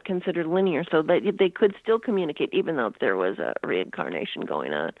it's not considered linear. So that they could still communicate even though there was a reincarnation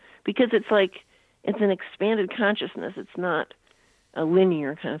going on, because it's an expanded consciousness. It's not a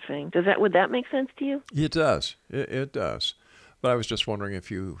linear kind of thing. Would that make sense to you? It does. It does. But I was just wondering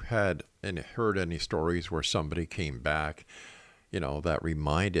if you had heard any stories where somebody came back, you know, that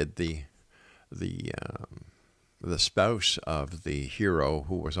reminded the spouse of the hero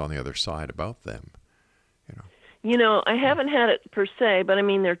who was on the other side about them, you know. You know, I haven't had it per se, but I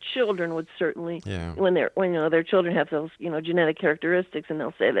mean, their children would certainly, when you know, their children have those, you know, genetic characteristics, and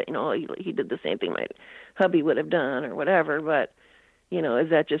they'll say that, you know, he did the same thing my hubby would have done or whatever. But, you know, is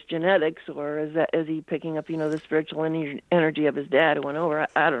that just genetics, or is he picking up, you know, the spiritual energy of his dad who went over?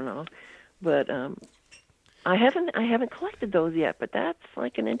 I don't know, but I haven't collected those yet. But that's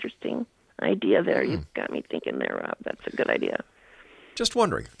like an interesting idea there. You've got me thinking there, Rob. That's a good idea. Just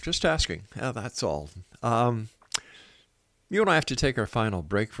wondering, just asking. That's all. You and I have to take our final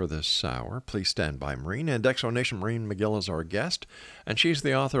break for this hour. Please stand by, Maureen. And Exonation Maureen McGill is our guest, and she's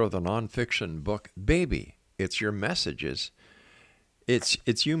the author of the nonfiction book, Baby, It's Your Messages.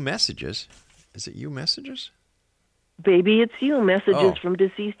 It's You Messages. Is it You Messages? Baby, It's You Messages from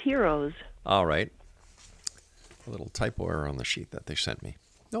Deceased Heroes. All right. A little typo error on the sheet that they sent me.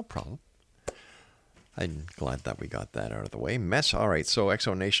 No problem. I'm glad that we got that out of the way. All right, so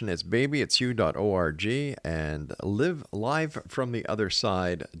Exonation, it's babyitsyou.org and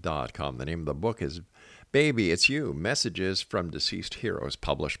livelifefromtheotherside.com. The name of the book is Baby, It's You, Messages from Deceased Heroes,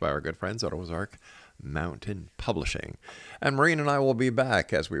 published by our good friends at Ozark Mountain Publishing. And Maureen and I will be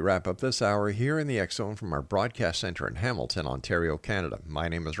back as we wrap up this hour here in the X Zone from our broadcast center in Hamilton, Ontario, Canada. My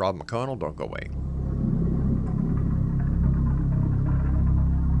name is Rob McConnell. Don't go away.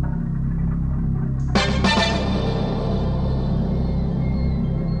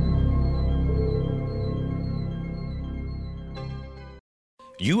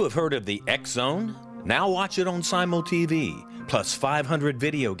 You have heard of the X Zone? Now watch it on Simul TV, plus 500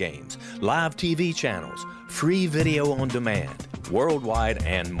 video games, live TV channels, free video on demand, worldwide,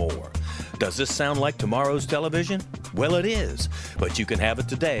 and more. Does this sound like tomorrow's television? Well, it is, but you can have it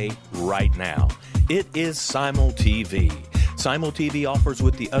today, right now. It is Simul TV. Simul TV offers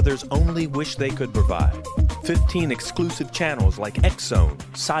what the others only wish they could provide. 15 exclusive channels like X Zone,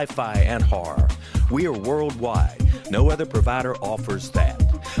 sci-fi, and horror. We are worldwide. No other provider offers that.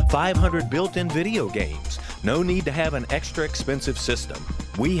 500 built-in video games. No need to have an extra expensive system.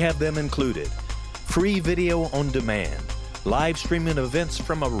 We have them included. Free video on demand. Live streaming events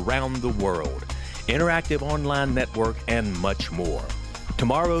from around the world. Interactive online network, and much more.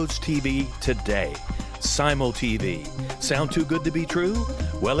 Tomorrow's TV today. Simul TV. Sound too good to be true?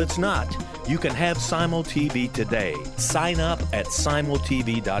 Well, it's not. You can have Simul TV today. Sign up at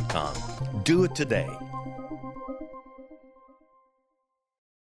simultv.com. Do it today.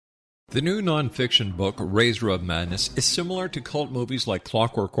 The new nonfiction book, Razor of Madness, is similar to cult movies like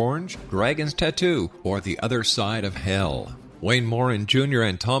Clockwork Orange, Dragon's Tattoo, or The Other Side of Hell. Wayne Morin Jr.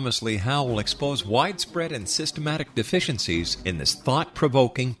 and Thomas Lee Howe will expose widespread and systematic deficiencies in this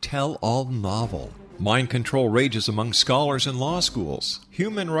thought-provoking tell-all novel. Mind control rages among scholars in law schools.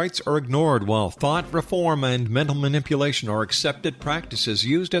 Human rights are ignored while thought reform and mental manipulation are accepted practices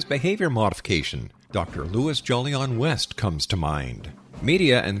used as behavior modification. Dr. Louis Jolyon West comes to mind.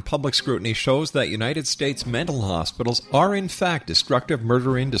 Media and public scrutiny shows that United States mental hospitals are in fact destructive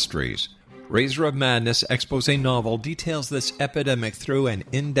murder industries. Razor of Madness expose novel details this epidemic through an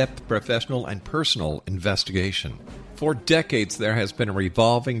in-depth professional and personal investigation. For decades, there has been a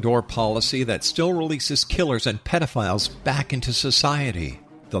revolving door policy that still releases killers and pedophiles back into society.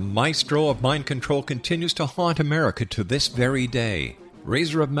 The maestro of mind control continues to haunt America to this very day.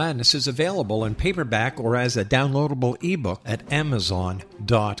 Razor of Madness is available in paperback or as a downloadable ebook at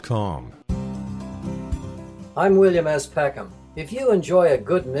Amazon.com. I'm William S. Peckham. If you enjoy a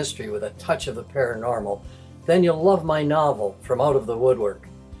good mystery with a touch of the paranormal, then you'll love my novel, From Out of the Woodwork.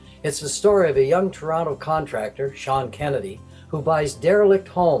 It's the story of a young Toronto contractor, Sean Kennedy, who buys derelict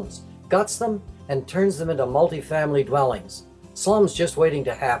homes, guts them, and turns them into multifamily dwellings. Slums just waiting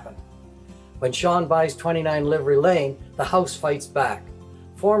to happen. When Sean buys 29 Livery Lane, the house fights back.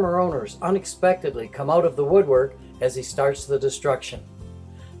 Former owners unexpectedly come out of the woodwork as he starts the destruction.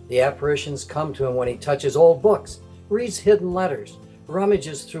 The apparitions come to him when he touches old books, reads hidden letters,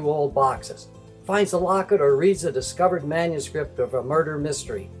 rummages through old boxes, finds a locket, or reads a discovered manuscript of a murder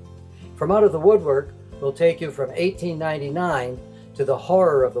mystery. From Out of the Woodwork will take you from 1899 to the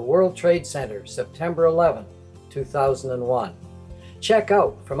horror of the World Trade Center, September 11, 2001. Check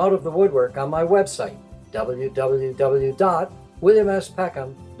out From Out of the Woodwork on my website,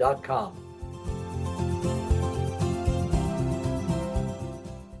 www.williamspeckham.com.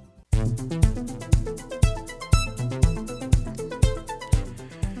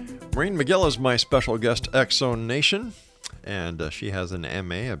 Maureen McGill is my special guest, X-Zone Nation, and she has an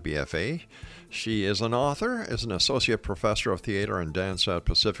MA, a BFA. She is an author, is an associate professor of theater and dance at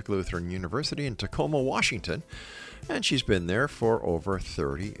Pacific Lutheran University in Tacoma, Washington, and she's been there for over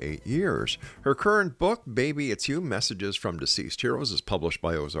 38 years. Her current book, Baby It's You, Messages from Deceased Heroes, is published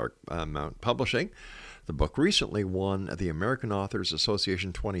by Ozark Mount Publishing. The book recently won the American Authors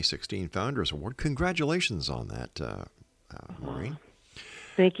Association 2016 Founders Award. Congratulations on that, Maureen.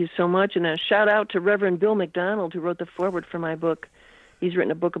 Thank you so much. And a shout out to Reverend Bill McDonald, who wrote the foreword for my book. He's written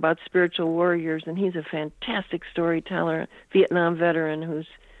a book about spiritual warriors, and he's a fantastic storyteller, Vietnam veteran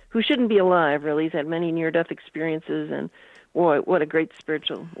who shouldn't be alive, really. He's had many near-death experiences, and boy, what a great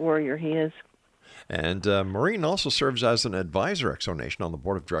spiritual warrior he is. And Maureen also serves as an advisor, X-Zone Nation, on the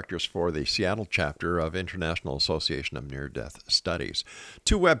board of directors for the Seattle chapter of International Association of Near-Death Studies.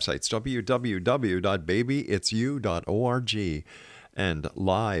 Two websites, www.babyitsyou.org and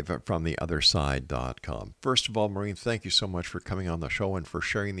livefromtheotherside.com. First of all, Maureen, thank you so much for coming on the show and for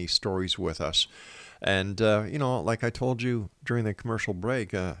sharing these stories with us. And, like I told you during the commercial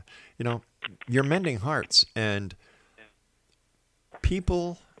break, you're mending hearts, and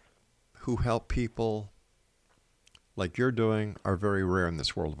people who help people like you're doing are very rare in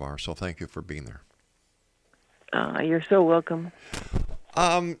this world of ours. So thank you for being there. You're so welcome.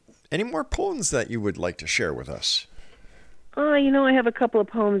 Any more poems that you would like to share with us? I have a couple of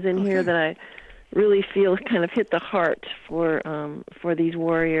poems in here that I really feel kind of hit the heart for these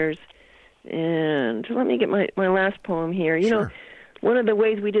warriors. And let me get my last poem here. Sure. One of the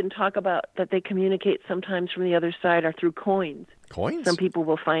ways we didn't talk about that they communicate sometimes from the other side are through coins. Coins? Some people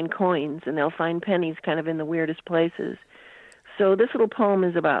will find coins, and they'll find pennies kind of in the weirdest places. So this little poem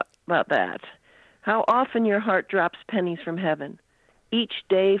is about that. How often your heart drops pennies from heaven, each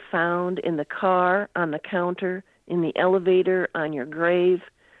day found in the car, on the counter, in the elevator, on your grave.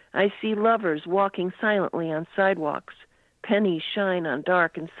 I see lovers walking silently on sidewalks. Pennies shine on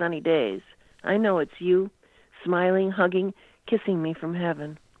dark and sunny days. I know it's you, smiling, hugging, kissing me from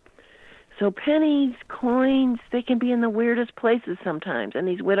heaven. So pennies, coins, they can be in the weirdest places sometimes. And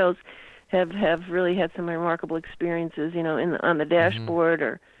these widows have really had some remarkable experiences, on the dashboard,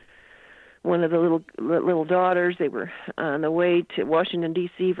 or one of the little daughters, they were on the way to Washington,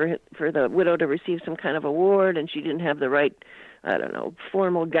 D.C. for the widow to receive some kind of award, and she didn't have the right,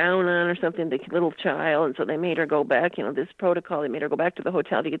 formal gown on or something, the little child, and so they made her go back, this protocol, they made her go back to the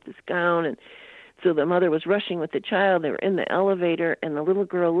hotel to get this gown, and so the mother was rushing with the child. They were in the elevator, and the little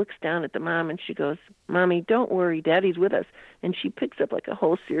girl looks down at the mom, and she goes, "Mommy, don't worry, Daddy's with us." And she picks up like a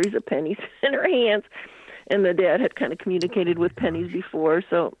whole series of pennies in her hands, and the dad had kind of communicated with pennies before,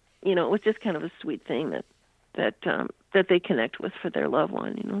 so it was just kind of a sweet thing that they connect with for their loved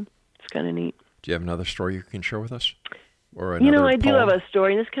one. It's kind of neat. Do you have another story you can share with us? Or another I do poem? have a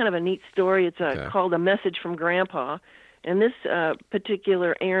story, and it's kind of a neat story. It's called A Message from Grandpa. And this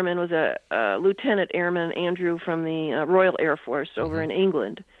particular airman was a Lieutenant Airman Andrew from the Royal Air Force over in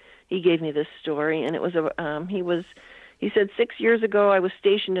England. He gave me this story, and it was he said, 6 years ago I was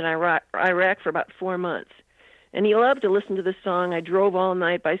stationed in Iraq for about 4 months. And he loved to listen to the song I Drove All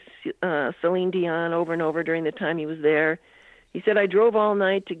Night by Celine Dion over and over during the time he was there. He said, I drove all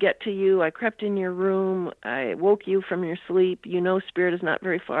night to get to you. I crept in your room. I woke you from your sleep. Spirit is not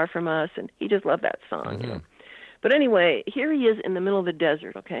very far from us. And he just loved that song. But anyway, here he is in the middle of the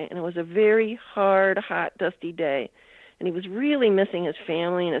desert, okay? And it was a very hard, hot, dusty day. And he was really missing his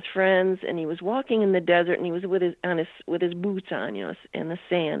family and his friends. And he was walking in the desert, and he was with his boots on, in the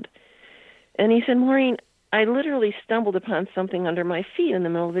sand. And he said, Maureen, I literally stumbled upon something under my feet in the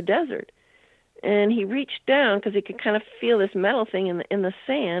middle of the desert. And he reached down because he could kind of feel this metal thing in the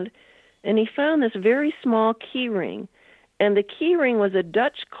sand, and he found this very small key ring. And the key ring was a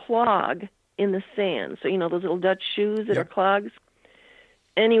Dutch clog in the sand. So, those little Dutch shoes that are clogs.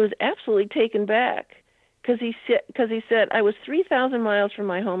 and he was absolutely taken back because he said, I was 3,000 miles from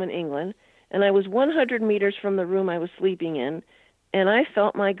my home in England, and I was 100 meters from the room I was sleeping in, and I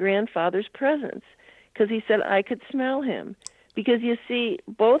felt my grandfather's presence because he said I could smell him. Because, you see,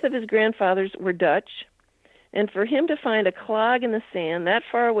 both of his grandfathers were Dutch, and for him to find a clog in the sand that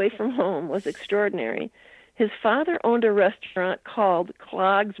far away from home was extraordinary. His father owned a restaurant called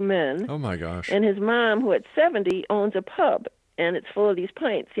Clogg's Men. Oh, my gosh. And his mom, who at 70, owns a pub, and it's full of these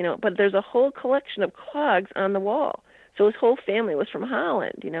pints, But there's a whole collection of clogs on the wall. So his whole family was from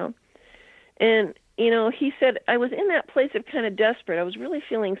Holland, And, he said, I was in that place of kind of desperate. I was really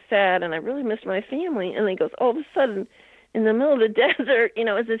feeling sad, and I really missed my family. And he goes, all of a sudden, in the middle of the desert,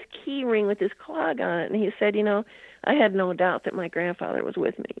 is this key ring with this clog on it. And he said, I had no doubt that my grandfather was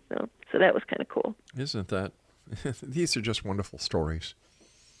with me. So that was kind of cool. Isn't that? These are just wonderful stories.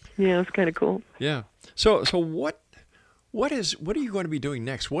 Yeah, it's kind of cool. Yeah. So what are you going to be doing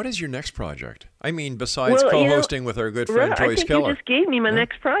next? What is your next project? I mean, besides co-hosting with our good friend Joyce Keller. You just gave me my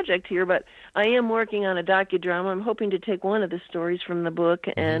next project here, but I am working on a docudrama. I'm hoping to take one of the stories from the book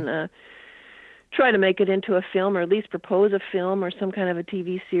and try to make it into a film, or at least propose a film or some kind of a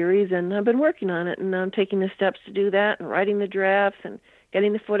TV series. And I've been working on it, and I'm taking the steps to do that and writing the drafts and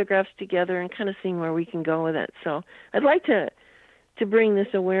getting the photographs together and kind of seeing where we can go with it. So I'd like to bring this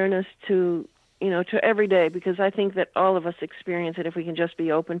awareness to every day, because I think that all of us experience it if we can just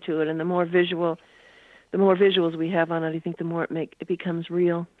be open to it. And the more visuals we have on it, I think the more it becomes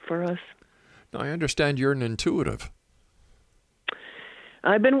real for us. Now, I understand you're an intuitive.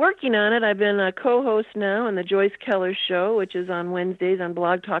 I've been working on it. I've been a co-host now on the Joyce Keller Show, which is on Wednesdays on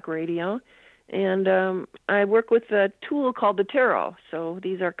Blog Talk Radio. And I work with a tool called the tarot. So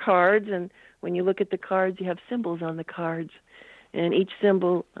these are cards, and when you look at the cards, you have symbols on the cards. And each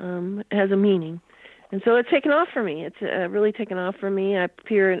symbol has a meaning. And so it's taken off for me. It's really taken off for me. I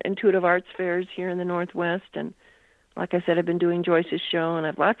appear in intuitive arts fairs here in the Northwest. And like I said, I've been doing Joyce's show, and I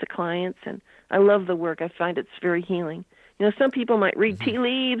have lots of clients. And I love the work. I find it's very healing. Some people might read tea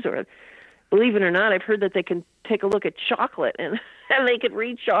leaves, or believe it or not, I've heard that they can take a look at chocolate and they could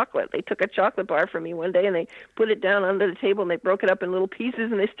read chocolate. They took a chocolate bar from me one day and they put it down under the table and they broke it up in little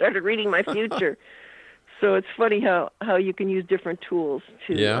pieces and they started reading my future. So it's funny how you can use different tools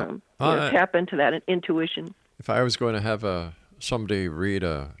to tap into that intuition. If I was going to have somebody read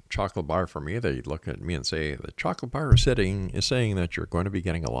a chocolate bar for me, they'd look at me and say, the chocolate bar is saying that you're going to be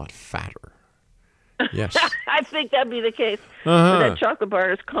getting a lot fatter. Yes. I think that'd be the case. But that chocolate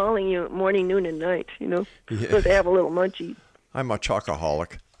bar is calling you morning, noon, and night, So they have a little munchie. I'm a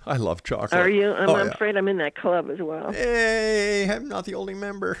chocoholic. I love chocolate. Are you? I'm afraid I'm in that club as well. Hey, I'm not the only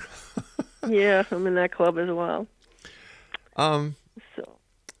member. Yeah, I'm in that club as well. I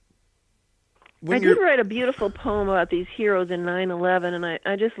did write a beautiful poem about these heroes in 9/11, and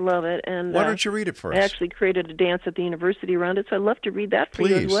I just love it. And why don't you read it for us? I actually created a dance at the university around it, so I'd love to read that for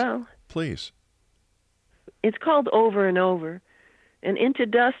you as well. Please. It's called Over and Over, and into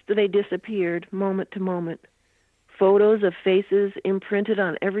dust they disappeared, moment to moment. Photos of faces imprinted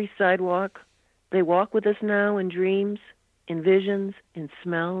on every sidewalk. They walk with us now in dreams, in visions, in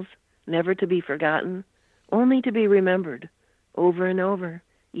smells, never to be forgotten, only to be remembered, over and over,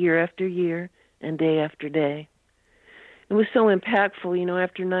 year after year, and day after day. It was so impactful,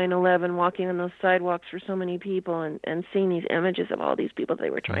 after 9/11, walking on those sidewalks for so many people and seeing these images of all these people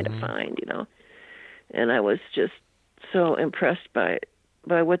they were trying to find, And I was just so impressed by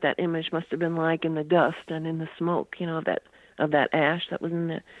what that image must have been like in the dust and in the smoke, of that ash that was in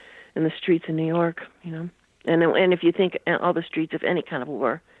the streets of New York, And if you think all the streets of any kind of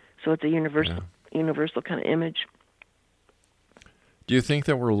war, so it's a universal kind of image. Do you think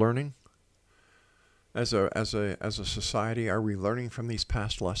that we're learning as a society? Are we learning from these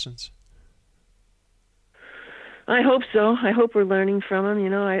past lessons? I hope so. I hope we're learning from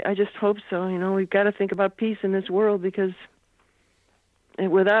them. I just hope so. We've got to think about peace in this world, because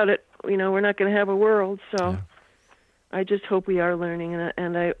without it, we're not going to have a world. So I just hope we are learning,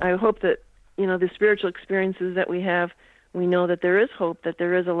 and I hope that, the spiritual experiences that we have, we know that there is hope, that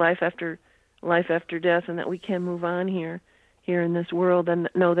there is a life after death, and that we can move on here in this world, and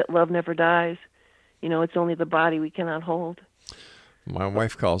know that love never dies. It's only the body we cannot hold. My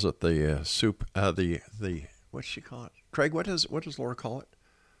wife calls it the soup, what's she call it? Craig, what does Laura call it?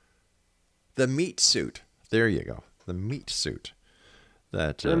 The meat suit. There you go. The meat suit.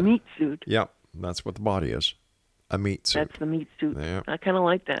 The meat suit. Yep, that's what the body is. A meat suit. That's the meat suit. Yeah. I kind of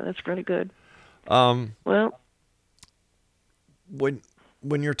like that. That's pretty good. Well, when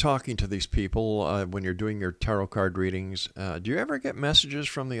you're talking to these people, when you're doing your tarot card readings, do you ever get messages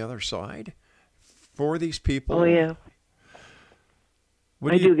from the other side for these people? Oh, yeah.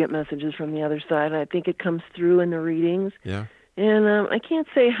 I do get messages from the other side. I think it comes through in the readings. Yeah. And I can't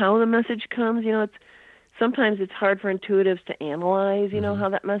say how the message comes. Sometimes it's hard for intuitives to analyze, how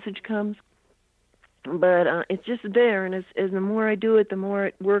that message comes. But it's just there, and as the more I do it, the more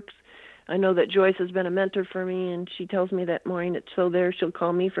it works. I know that Joyce has been a mentor for me, and she tells me that, Maureen, it's so there. She'll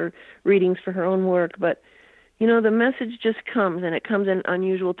call me for readings for her own work. But, the message just comes, and it comes in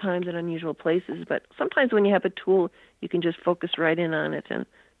unusual times and unusual places. But sometimes when you have a tool, you can just focus right in on it, and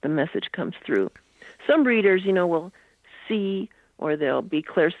the message comes through. Some readers, will see, or they'll be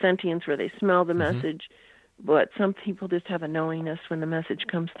clairsentience where they smell the message. But some people just have a knowingness when the message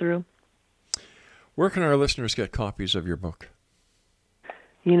comes through. Where can our listeners get copies of your book?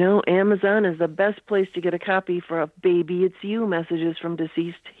 Amazon is the best place to get a copy for Baby It's You, Messages from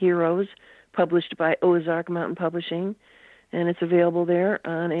Deceased Heroes, published by Ozark Mountain Publishing. And it's available there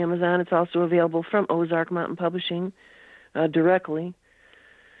on Amazon. It's also available from Ozark Mountain Publishing directly.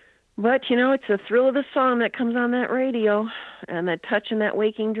 But, it's the thrill of the song that comes on that radio, and that touch in that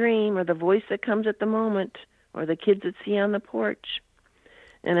waking dream, or the voice that comes at the moment, or the kids that see on the porch.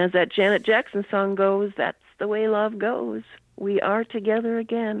 And as that Janet Jackson song goes, that's the way love goes. We are together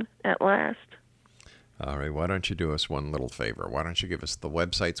again at last. All right, why don't you do us one little favor? Why don't you give us the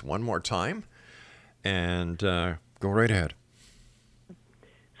websites one more time, and go right ahead.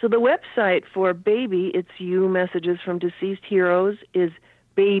 So the website for Baby It's You, Messages from Deceased Heroes is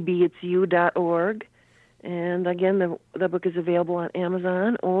babyitsyou.org. And again, the book is available on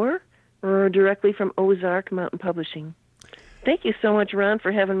Amazon or directly from Ozark Mountain Publishing. Thank you so much, Ron,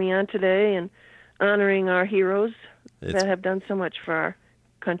 for having me on today and honoring our heroes that have done so much for our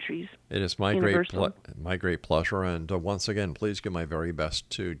countries. It is my great pleasure. And once again, please give my very best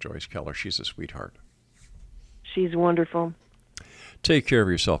to Joyce Keller. She's a sweetheart. She's wonderful. Take care of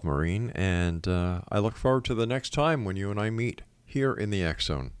yourself, Maureen. And I look forward to the next time when you and I meet here in the X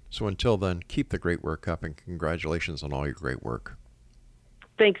Zone. So until then, keep the great work up, and congratulations on all your great work.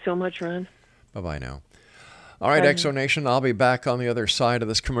 Thanks so much, Ron. Bye-bye now. All right, X Zone Nation, I'll be back on the other side of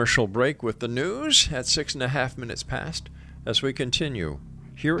this commercial break with the news at 6.5 minutes past as we continue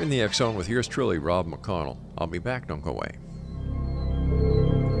here in the X Zone with yours truly, Rob McConnell. I'll be back. Don't go away.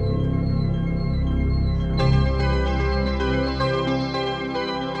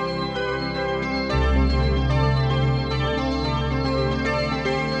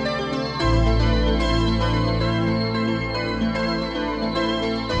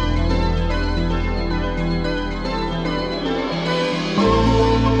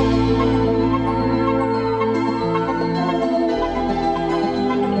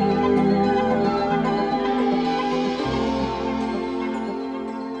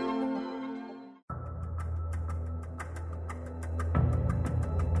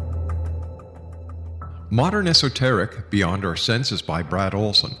 Modern Esoteric, Beyond Our Senses by Brad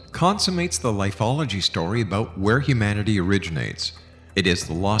Olson, consummates the lifeology story about where humanity originates. It is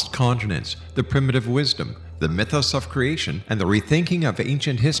the lost continents, the primitive wisdom, the mythos of creation, and the rethinking of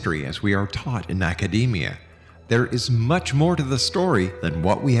ancient history as we are taught in academia. There is much more to the story than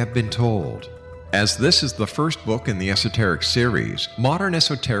what we have been told. As this is the first book in the Esoteric series, Modern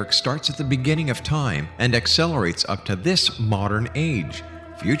Esoteric starts at the beginning of time and accelerates up to this modern age.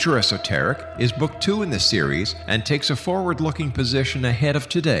 Future Esoteric is book 2 in the series and takes a forward-looking position ahead of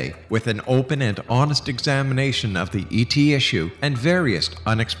today with an open and honest examination of the ET issue and various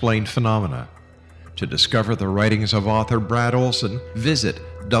unexplained phenomena. To discover the writings of author Brad Olson, visit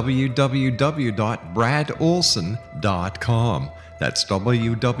www.bradolson.com. That's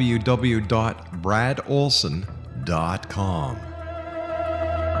www.bradolson.com.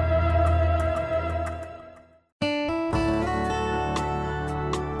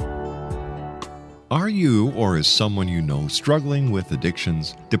 Are you or is someone you know struggling with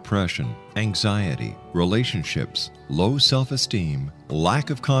addictions, depression, anxiety, relationships, low self-esteem, lack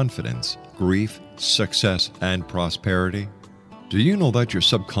of confidence, grief, success, and prosperity? Do you know that your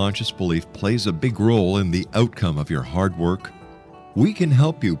subconscious belief plays a big role in the outcome of your hard work? We can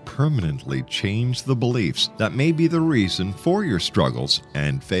help you permanently change the beliefs that may be the reason for your struggles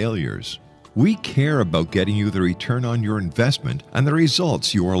and failures. We care about getting you the return on your investment and the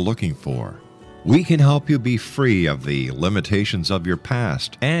results you are looking for. We can help you be free of the limitations of your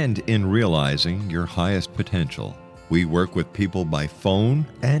past and in realizing your highest potential. We work with people by phone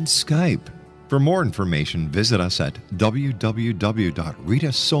and Skype. For more information, visit us at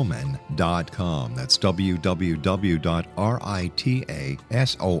www.ritasoman.com. That's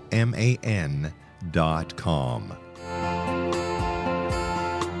www.ritasoman.com.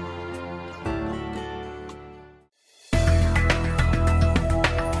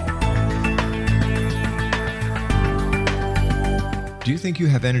 Do you think you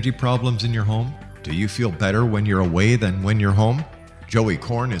have energy problems in your home? Do you feel better when you're away than when you're home? Joey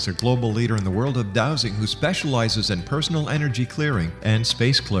Korn is a global leader in the world of dowsing who specializes in personal energy clearing and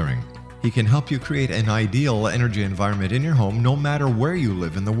space clearing. He can help you create an ideal energy environment in your home no matter where you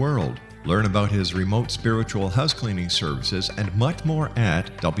live in the world. Learn about his remote spiritual house cleaning services and much more at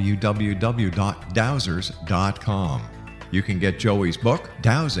www.dowsers.com. You can get Joey's book,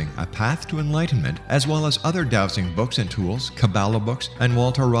 Dowsing, A Path to Enlightenment, as well as other dowsing books and tools, Kabbalah books, and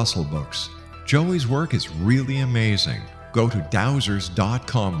Walter Russell books. Joey's work is really amazing. Go to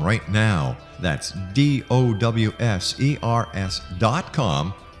dowsers.com right now. That's DOWSERS.com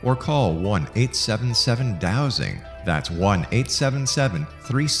or call 1-877-DOWSING. That's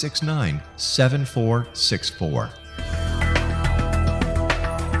 1-877-369-7464.